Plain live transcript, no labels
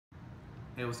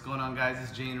Hey, what's going on, guys?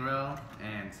 It's Jane Rell,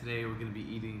 and today we're gonna be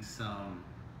eating some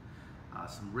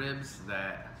ribs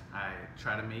that I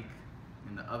try to make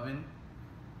in the oven.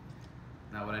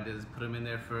 Now, what I did is put them in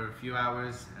there for a few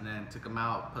hours, and then took them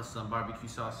out, put some barbecue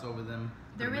sauce over them.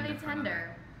 They're really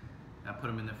tender. I put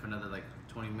them in there for another like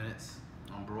 20 minutes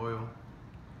on broil.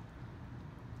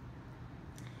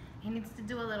 He needs to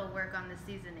do a little work on the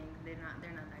seasoning. They're not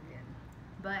that good,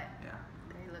 but Yeah.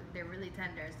 they're really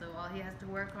tender. So all he has to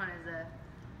work on is the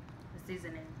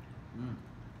seasoning. Mm.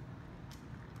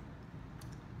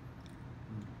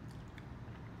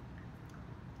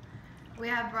 We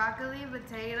have broccoli,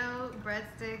 potato,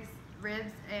 breadsticks,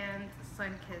 ribs, and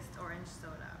sun-kissed orange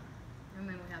soda. And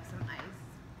then we have some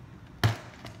ice,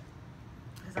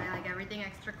 because I like everything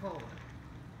extra cold.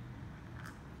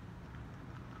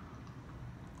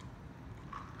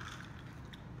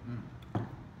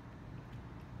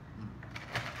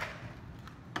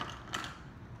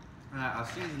 I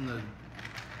season the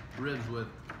ribs with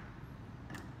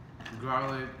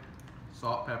garlic,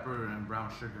 salt, pepper, and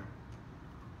brown sugar.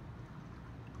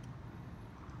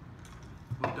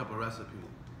 Looked up a recipe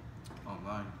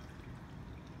online,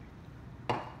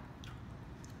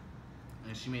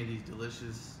 and she made these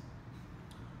delicious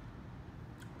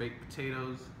baked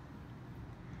potatoes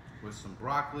with some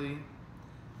broccoli,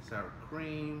 sour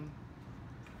cream.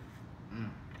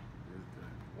 It's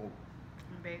good. Oh.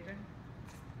 And bacon.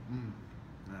 And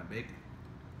that bacon.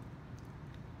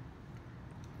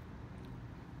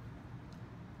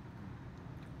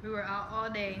 We were out all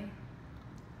day.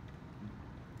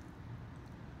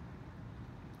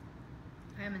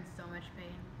 I am in so much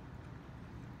pain.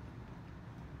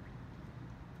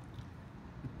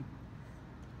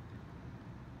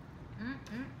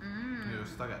 You were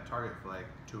stuck at Target for like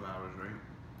 2 hours, right?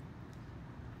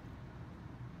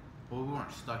 Well, we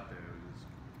weren't stuck there. It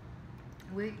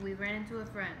was We ran into a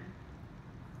friend,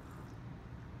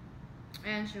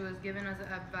 and she was giving us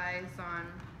advice on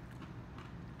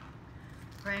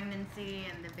pregnancy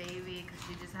and the baby, because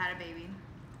she just had a baby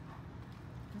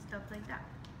and stuff like that.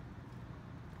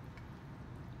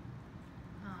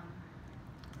 I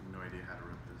have no idea how to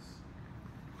rip this.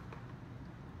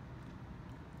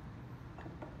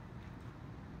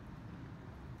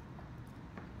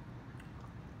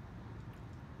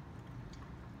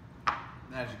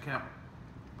 As you kept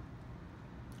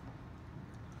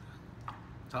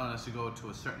telling us to go to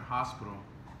a certain hospital,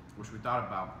 which we thought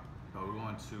about, but we're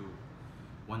going to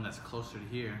one that's closer to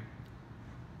here.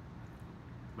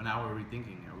 But now we're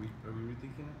rethinking it. Are we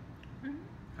rethinking it? Mm-hmm.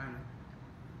 Kind of.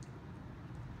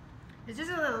 It's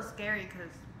just a little scary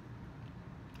because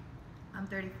I'm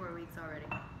 34 weeks already,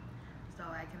 so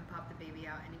I can pop the baby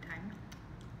out anytime.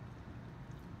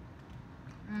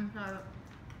 So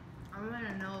I want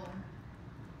to know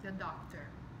the doctor,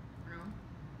 you know?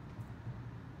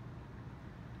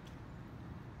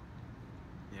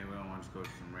 Yeah, we don't want to just go to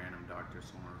some random doctor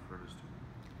someone referred us to.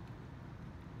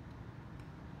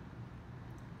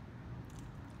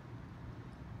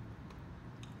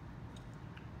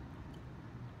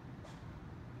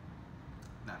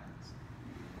 Napkins.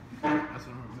 That's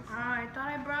what we're missing. I thought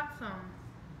I brought some.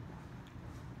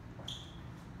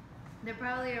 They're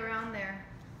probably around there.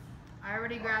 I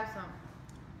already grabbed some.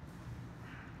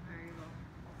 There you go.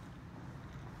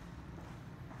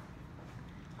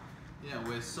 Yeah,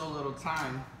 with so little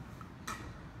time,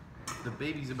 the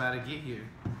baby's about to get here.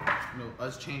 You know,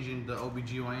 us changing the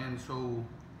OBGYN so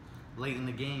late in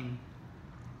the game.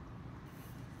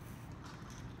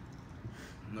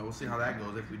 You know, we'll see how that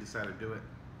goes if we decide to do it.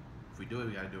 If we do it,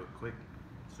 we gotta do it quick,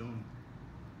 soon.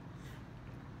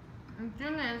 The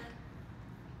thing is,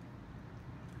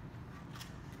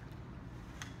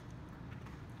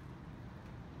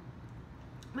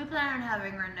 we plan on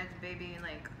having our next baby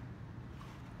like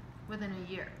within a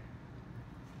year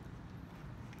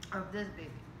of this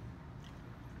baby.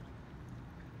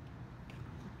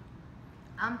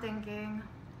 I'm thinking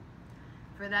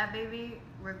for that baby,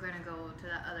 we're gonna go to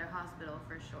that other hospital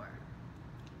for sure,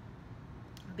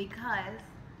 because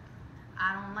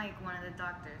I don't like one of the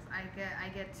doctors. I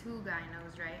get two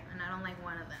gynos, right? And I don't like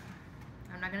one of them.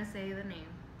 I'm not gonna say the name,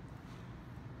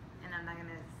 and I'm not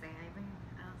gonna say anything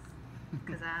else,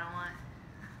 because I don't want,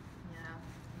 you know,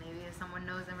 maybe if someone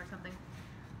knows them or something.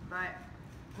 But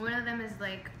one of them is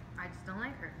like, I just don't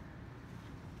like her.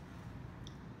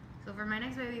 So for my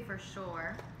next baby, for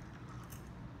sure.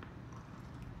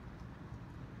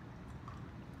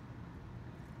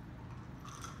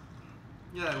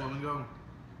 Yeah, when we go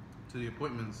to the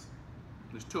appointments,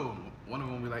 there's two of them. One of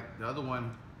them we like, the other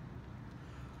one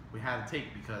we had to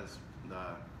take because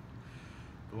the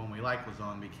one we like was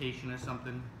on vacation or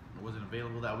something. it wasn't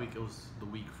available that week. It was the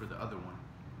week for the other one.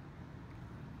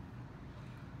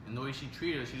 And the way she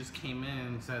treated us, she just came in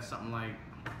and said something like,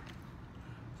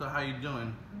 "So how you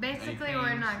doing?" Basically,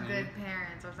 we're not good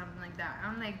parents or something like that.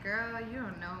 I'm like, girl, you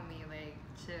don't know me. Like,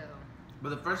 chill. But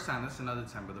the first time, that's another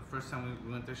time. But the first time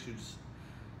we went there, she was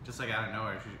just like out of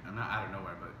nowhere. Not out of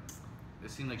nowhere, but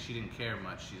it seemed like she didn't care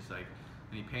much. She's like,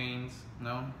 "Any pains?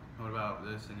 No. What about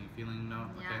this? Any feeling? No.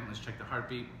 Yeah. Okay, let's check the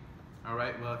heartbeat. All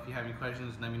right. Well, if you have any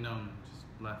questions, let me know." And just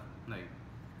left. Like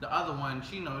the other one,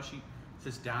 she knows. She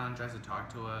sits down and tries to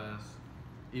talk to us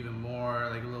even more,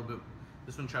 like a little bit.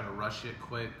 This one tried to rush it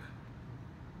quick,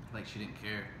 like she didn't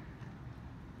care.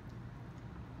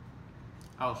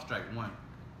 I'll strike one.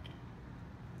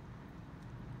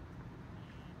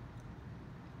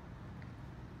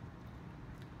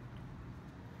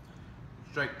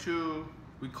 Strike two,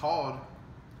 we called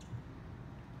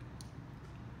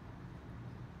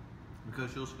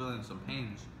because she was feeling some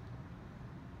pains.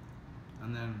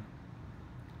 And then,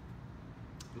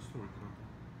 what's the record?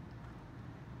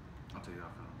 I'll tell you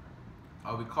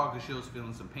off. We called because she was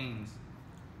feeling some pains.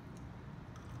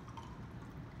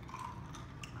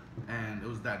 And it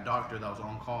was that doctor that was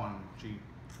on call, and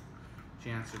she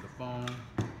answered the phone.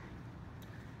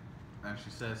 And she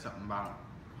said something about,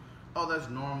 "Oh, that's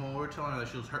normal." We were telling her that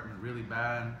she was hurting really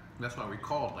bad. That's why we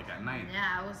called, like at night.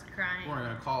 Yeah, I was crying. We weren't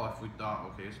gonna call if we thought,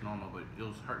 okay, it's normal, but it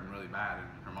was hurting really bad. And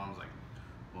her mom was like,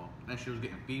 well, and she was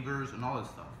getting fevers and all this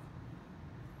stuff.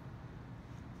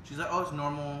 She's like, "Oh, it's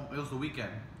normal. It was the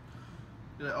weekend."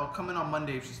 She's like, "Oh, come in on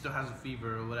Monday if she still has a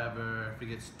fever or whatever. If it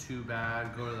gets too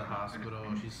bad, go to the hospital."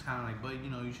 She's kind of like, "But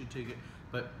you know, you should take it.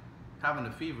 But having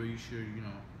a fever, you should, you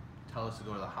know, tell us to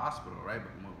go to the hospital, right?"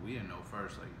 But we didn't know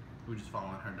first. Like, we were just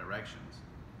following her directions.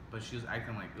 But she was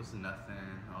acting like this is nothing,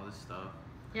 all this stuff.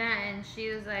 Yeah, and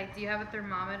she was like, "Do you have a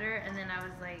thermometer?" And then I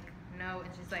was like, "No." And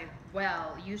she's like,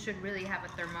 "Well, you should really have a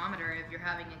thermometer if you're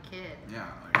having a kid." Yeah,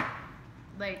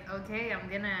 Like, okay, I'm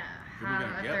gonna We're have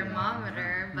gonna a get one,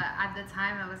 thermometer, yeah. but at the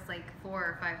time I was like 4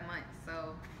 or 5 months,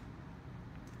 so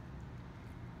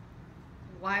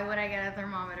why would I get a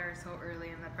thermometer so early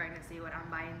in the pregnancy when I'm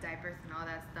buying diapers and all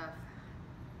that stuff?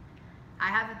 I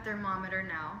have a thermometer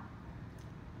now,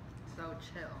 so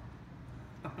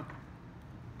chill.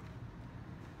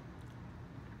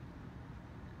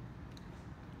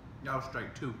 Y'all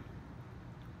strike two.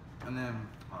 And then,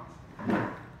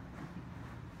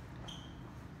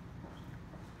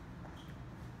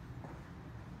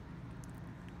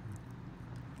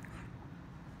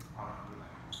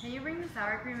 Can you bring the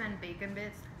sour cream and bacon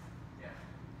bits? yeah.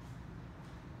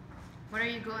 What are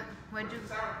you going? What'd you?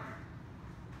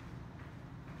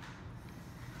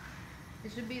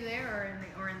 It should be there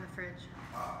or in the fridge.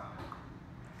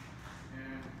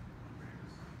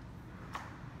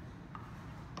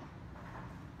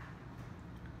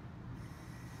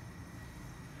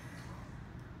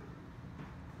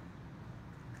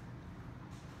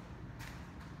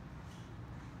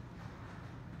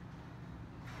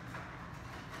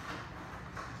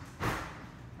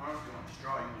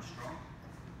 Straw, you want a straw?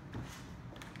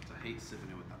 I hate sipping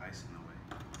it with the ice in the way.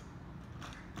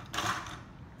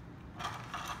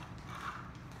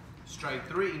 Strike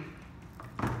three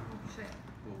Oh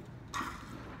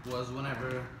shit. was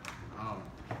whenever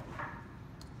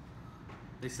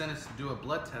they sent us to do a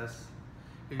blood test.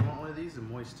 Hey, you want one of these? The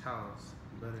moist towels.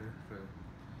 Better for,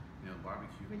 you know,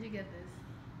 barbecue. Where'd you get this?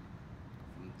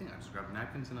 I think I just grabbed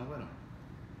napkins and I wet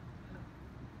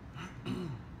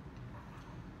them.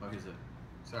 What is it?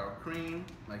 Sour cream,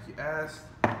 like you asked.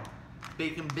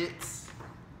 Bacon bits.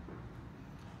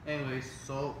 Anyways,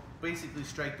 so basically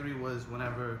strike three was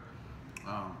whenever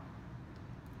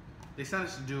they sent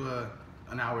us to do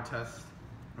an hour test,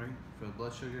 right? For the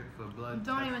blood sugar, for the blood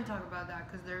Don't test. even talk about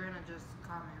that because they're gonna just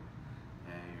comment.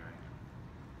 Yeah, you're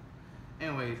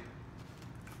right. Anyways,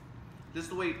 just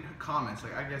the way her comments,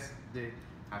 like I guess they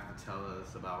have to tell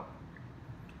us about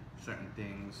certain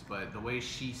things, but the way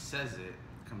she says it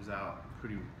comes out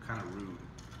pretty kind of rude.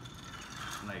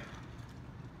 Like,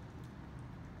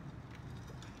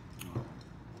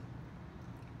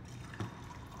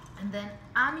 And then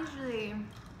I'm usually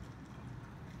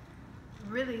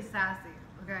really sassy,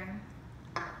 okay?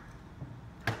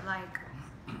 Like,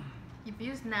 if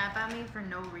you snap at me for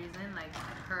no reason, like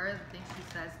her, the things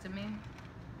she says to me,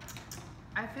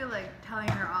 I feel like telling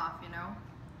her off, you know?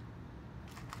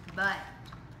 But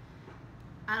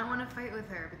I don't want to fight with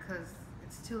her because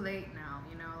it's too late now,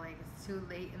 you know? Like, it's too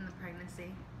late in the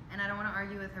pregnancy. And I don't want to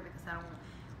argue with her because I don't want...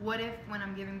 What if when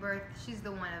I'm giving birth, she's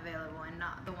the one available and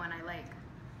not the one I like?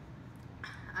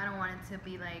 I don't want it to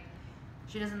be like,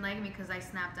 she doesn't like me because I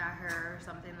snapped at her or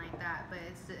something like that. But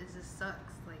it just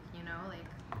sucks, like, you know, like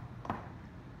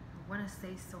I want to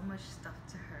say so much stuff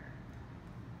to her,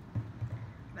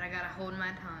 but I gotta hold my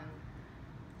tongue.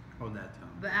 Hold that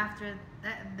tongue. But after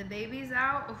that, the baby's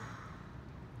out, oof,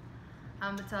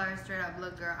 I'm gonna tell her straight up,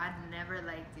 look, girl, I never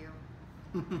liked you.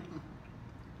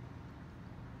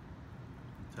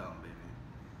 Tell him, baby.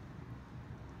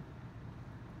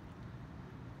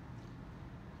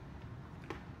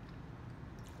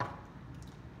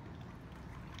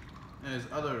 And his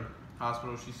other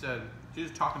hospital, she said, she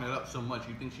was talking it up so much,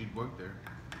 you'd think she'd work there.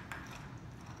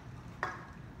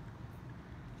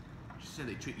 She said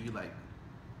they treat you like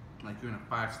you're in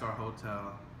a 5-star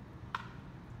hotel.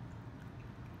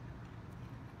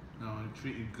 You know, they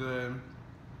treat you good.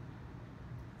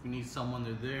 If you need someone,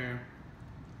 they're there.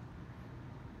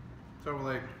 So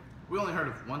we're like, we only heard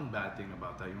of one bad thing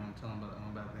about that. You want to tell them about that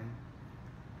one bad thing?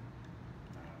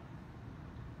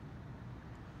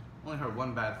 Only heard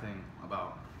one bad thing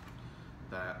about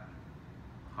that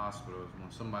hospital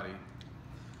is when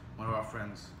one of our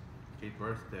friends gave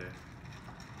birth there.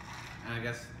 And I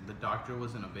guess the doctor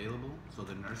wasn't available, so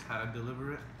the nurse had to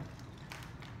deliver it.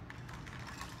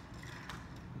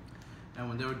 And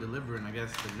when they were delivering, I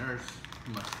guess the nurse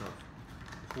must have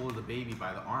pulled the baby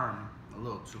by the arm a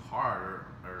little too hard,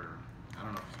 or I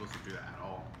don't know if you're supposed to do that at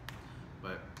all,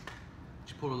 but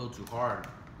she pulled a little too hard,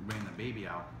 bringing the baby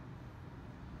out.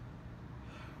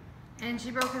 And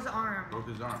she broke his arm. Broke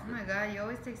his arm. Oh my God, you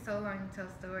always take so long to tell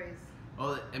stories.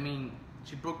 Well, I mean,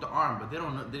 she broke the arm, but they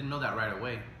didn't know that right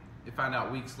away. They found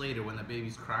out weeks later when the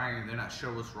baby's crying. They're not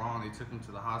sure what's wrong. They took him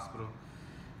to the hospital.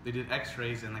 They did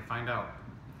X-rays and they find out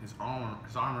his arm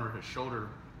or his shoulder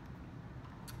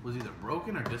was either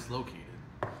broken or dislocated.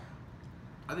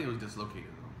 I think it was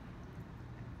dislocated though.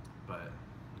 But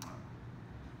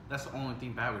that's the only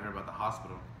thing bad we heard about the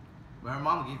hospital. But her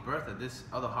mom gave birth at this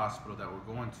other hospital that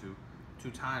we're going to 2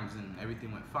 times and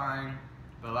everything went fine.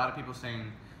 But a lot of people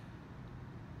saying,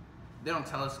 they don't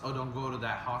tell us, oh, don't go to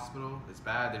that hospital, it's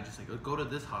bad. They're just like, oh, go to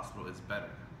this hospital, it's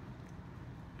better.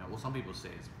 Yeah, well, some people say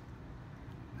it's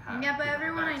yeah, but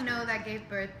everyone I know that gave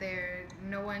birth there,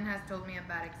 no one has told me a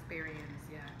bad experience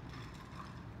yet.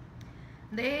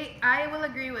 I will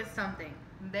agree with something.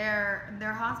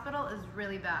 Their hospital is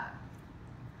really bad.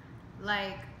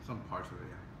 Like, some parts of it,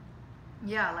 yeah.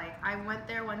 Yeah, like I went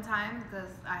there one time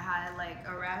because I had like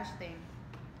a rash thing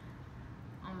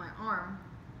on my arm,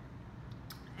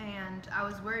 and I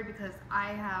was worried because I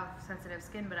have sensitive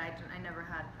skin, but I never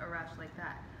had a rash like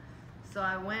that. So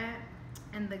I went,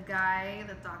 and the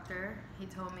doctor, he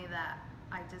told me that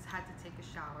I just had to take a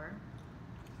shower,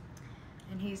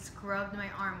 and he scrubbed my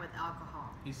arm with alcohol.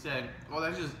 He said, "Oh,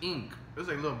 that's just ink. There's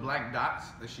like little black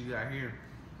dots that she got here."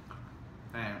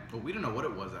 But we didn't know what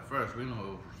it was at first. We didn't know if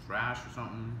it was rash or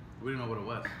something. We didn't know what it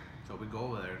was. So we go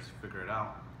over there to figure it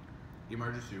out.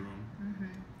 Emergency room.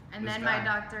 Mm-hmm. And then my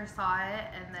doctor saw it,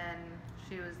 and then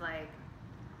she was like,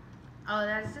 "Oh,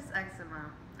 that's just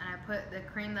eczema." And I put the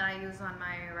cream that I use on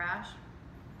my rash.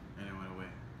 And it went away.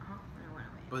 And it went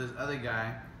away. But this other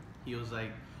guy, he was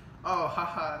like, "Oh,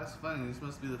 haha, that's funny. This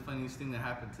must be the funniest thing that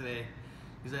happened today."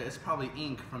 He's like, "It's probably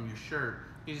ink from your shirt."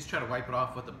 He just tried to wipe it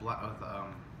off with the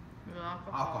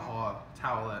alcohol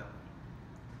towelette,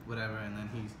 whatever, and then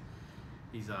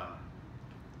he's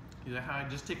like, "Hi,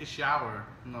 just take a shower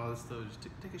and all this stuff. Just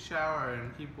take a shower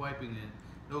and keep wiping it.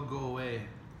 It'll go away."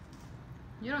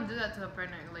 You don't do that to a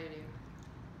pregnant lady.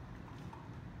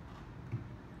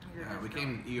 Yeah, we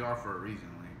came to the ER for a reason.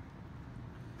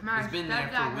 Like, my it's been there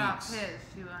for stepdad got weeks.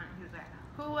 pissed. He was like,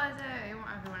 "Who was it?" He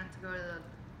wanted to go to the.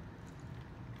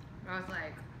 I was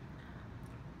like,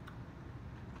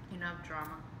 enough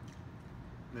drama.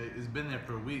 It's been there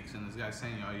for weeks, and this guy's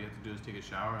saying all you have to do is take a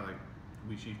shower.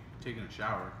 Like, she's taking a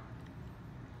shower.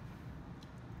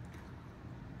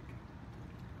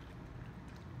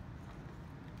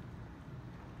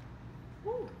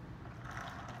 Woo!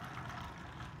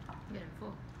 I'm getting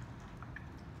full.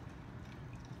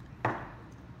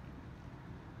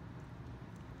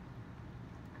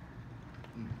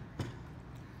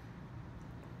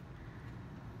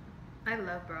 I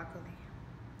love broccoli.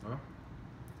 Huh?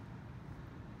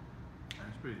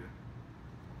 That's pretty good.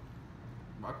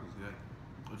 Broccoli's good.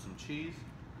 With some cheese.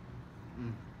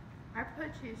 Mm. I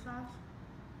put cheese sauce.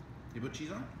 You put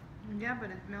cheese on? Yeah, but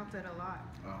it's melted a lot.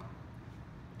 Oh.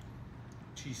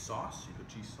 Cheese sauce? You put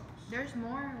cheese sauce? There's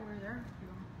more over there.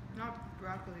 Not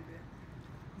broccoli, but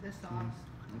the sauce.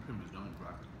 I'm pretty much done with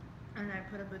broccoli. And I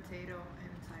put a potato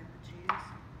inside the cheese.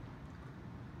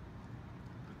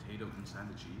 Potato inside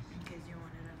the cheese? In case you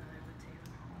wanted another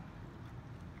potato.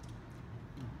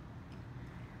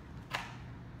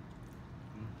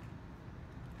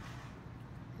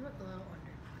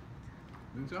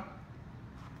 think so? I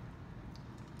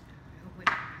hope we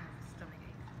don't have a stomach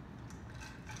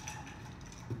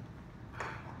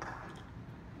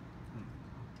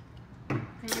ache.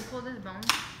 Can you pull this bone?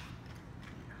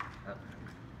 Oh.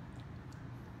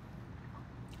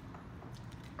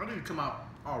 I think it come out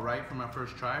all right for my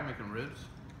first try making ribs.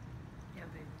 Yeah,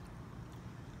 babe.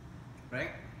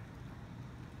 Right?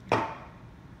 Yeah.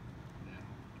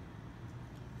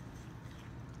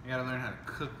 You gotta learn how to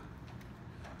cook.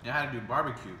 You know how to do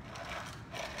barbecue.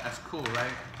 That's cool,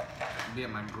 right? Be at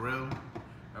my grill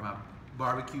or my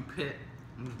barbecue pit.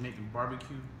 I'm just making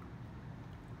barbecue.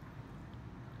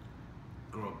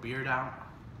 Grow a beard out.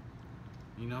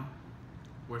 You know?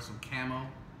 Wear some camo.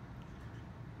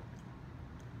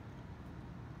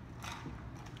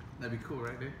 That'd be cool,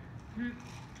 right, dude? Hmm.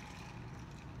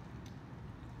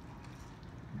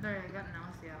 There, I got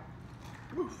nausea.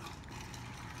 Oof.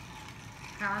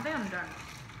 I think I'm done.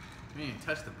 You didn't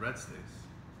touch the breadsticks.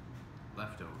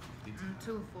 Leftover pizza. I'm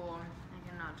too full. I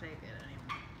cannot take it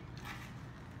anymore.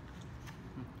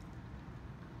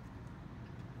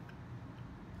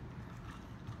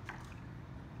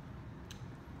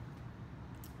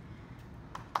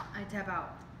 I tap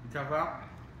out. You tap out?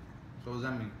 So what does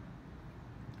that mean?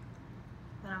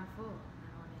 But I'm full. I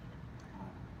don't need it.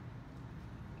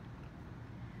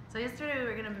 So yesterday we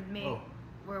were gonna make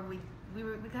where we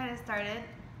kind of started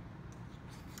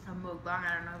a mukbang.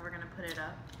 I don't know if we're gonna put it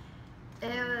up. It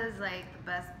was like the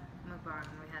best mukbang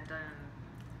we had done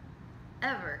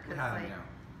ever. Cause like, yeah.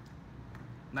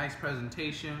 Nice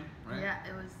presentation, right? yeah,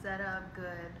 it was set up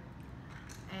good,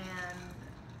 and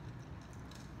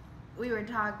we were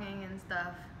talking and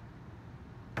stuff.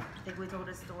 I think we told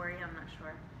a story. I'm not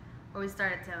sure. Or we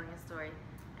started telling a story,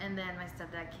 and then my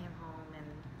stepdad came home and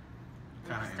we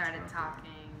Kinda just started interrupted.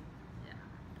 talking. Yeah.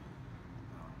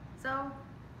 So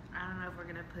I don't know if we're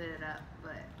gonna put it up,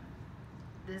 but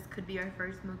this could be our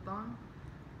first mukbang,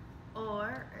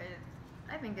 or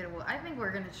I think it will. I think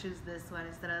we're gonna choose this one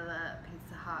instead of the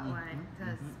Pizza Hut one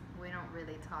because we don't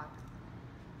really talk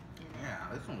in it. Yeah,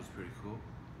 this one was pretty cool.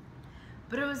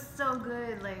 But it was so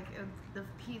good, like the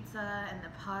pizza and the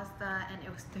pasta, and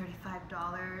it was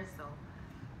 $35, so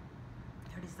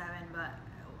 37. But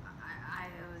it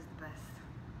was the best.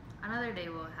 Another day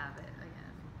we'll have it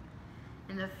again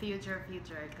in the future,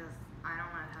 because I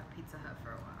don't want to have Pizza Hut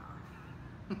for a while.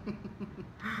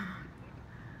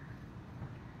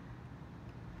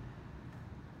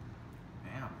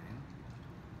 Damn, man.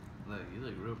 Look, you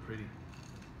look real pretty.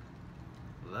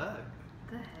 Look.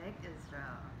 The heck,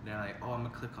 Israel? They're like, oh, I'm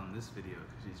gonna click on this video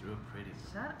because she's real pretty.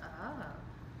 Shut up.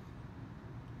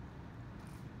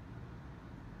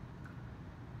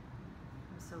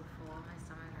 I'm so full. My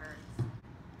stomach hurts.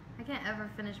 I can't ever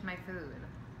finish my food.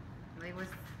 Like,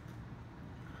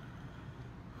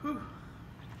 Whew.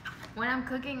 when I'm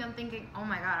cooking, I'm thinking, oh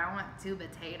my god, I want 2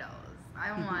 potatoes.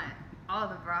 I want all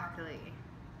the broccoli.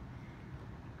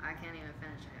 I can't even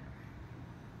finish it.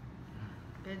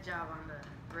 Good job on the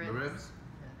ribs. The ribs?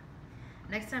 Yeah.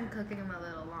 Next time, cooking them a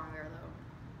little longer though.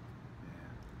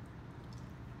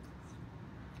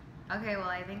 Yeah. Okay, well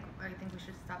I think we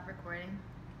should stop recording.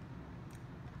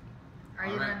 Are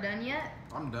you Alright. not done yet?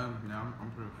 I'm done. Yeah,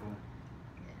 I'm pretty full.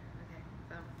 Yeah. Okay.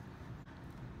 So.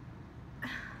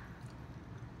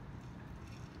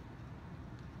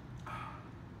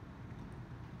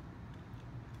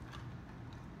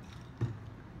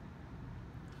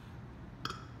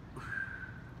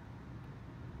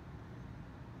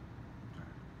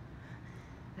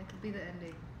 That could be the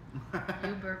ending.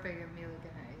 You burping and me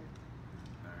looking at you.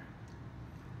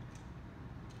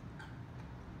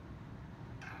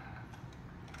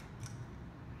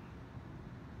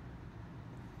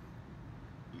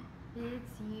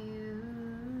 It's you.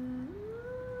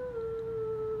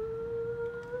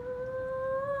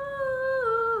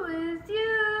 It's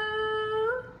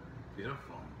you.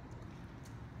 Beautiful.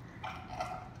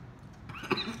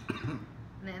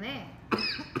 Nene.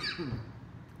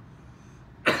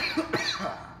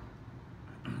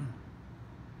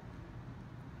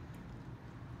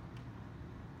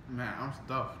 Man, I'm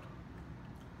stuffed.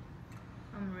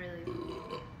 I'm really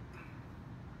full.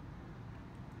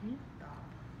 Stop.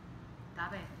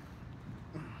 Stop it.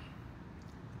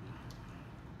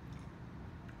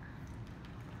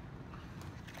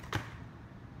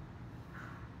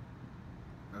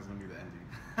 That's gonna be the ending.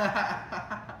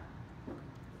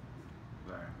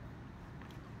 Sorry.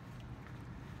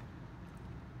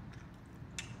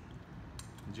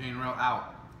 Jane Roll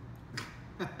out.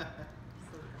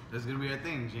 That's gonna be our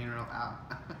thing, Jane Roll out.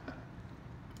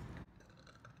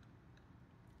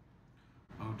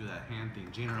 I'm gonna do that hand thing,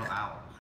 Jane Roll out.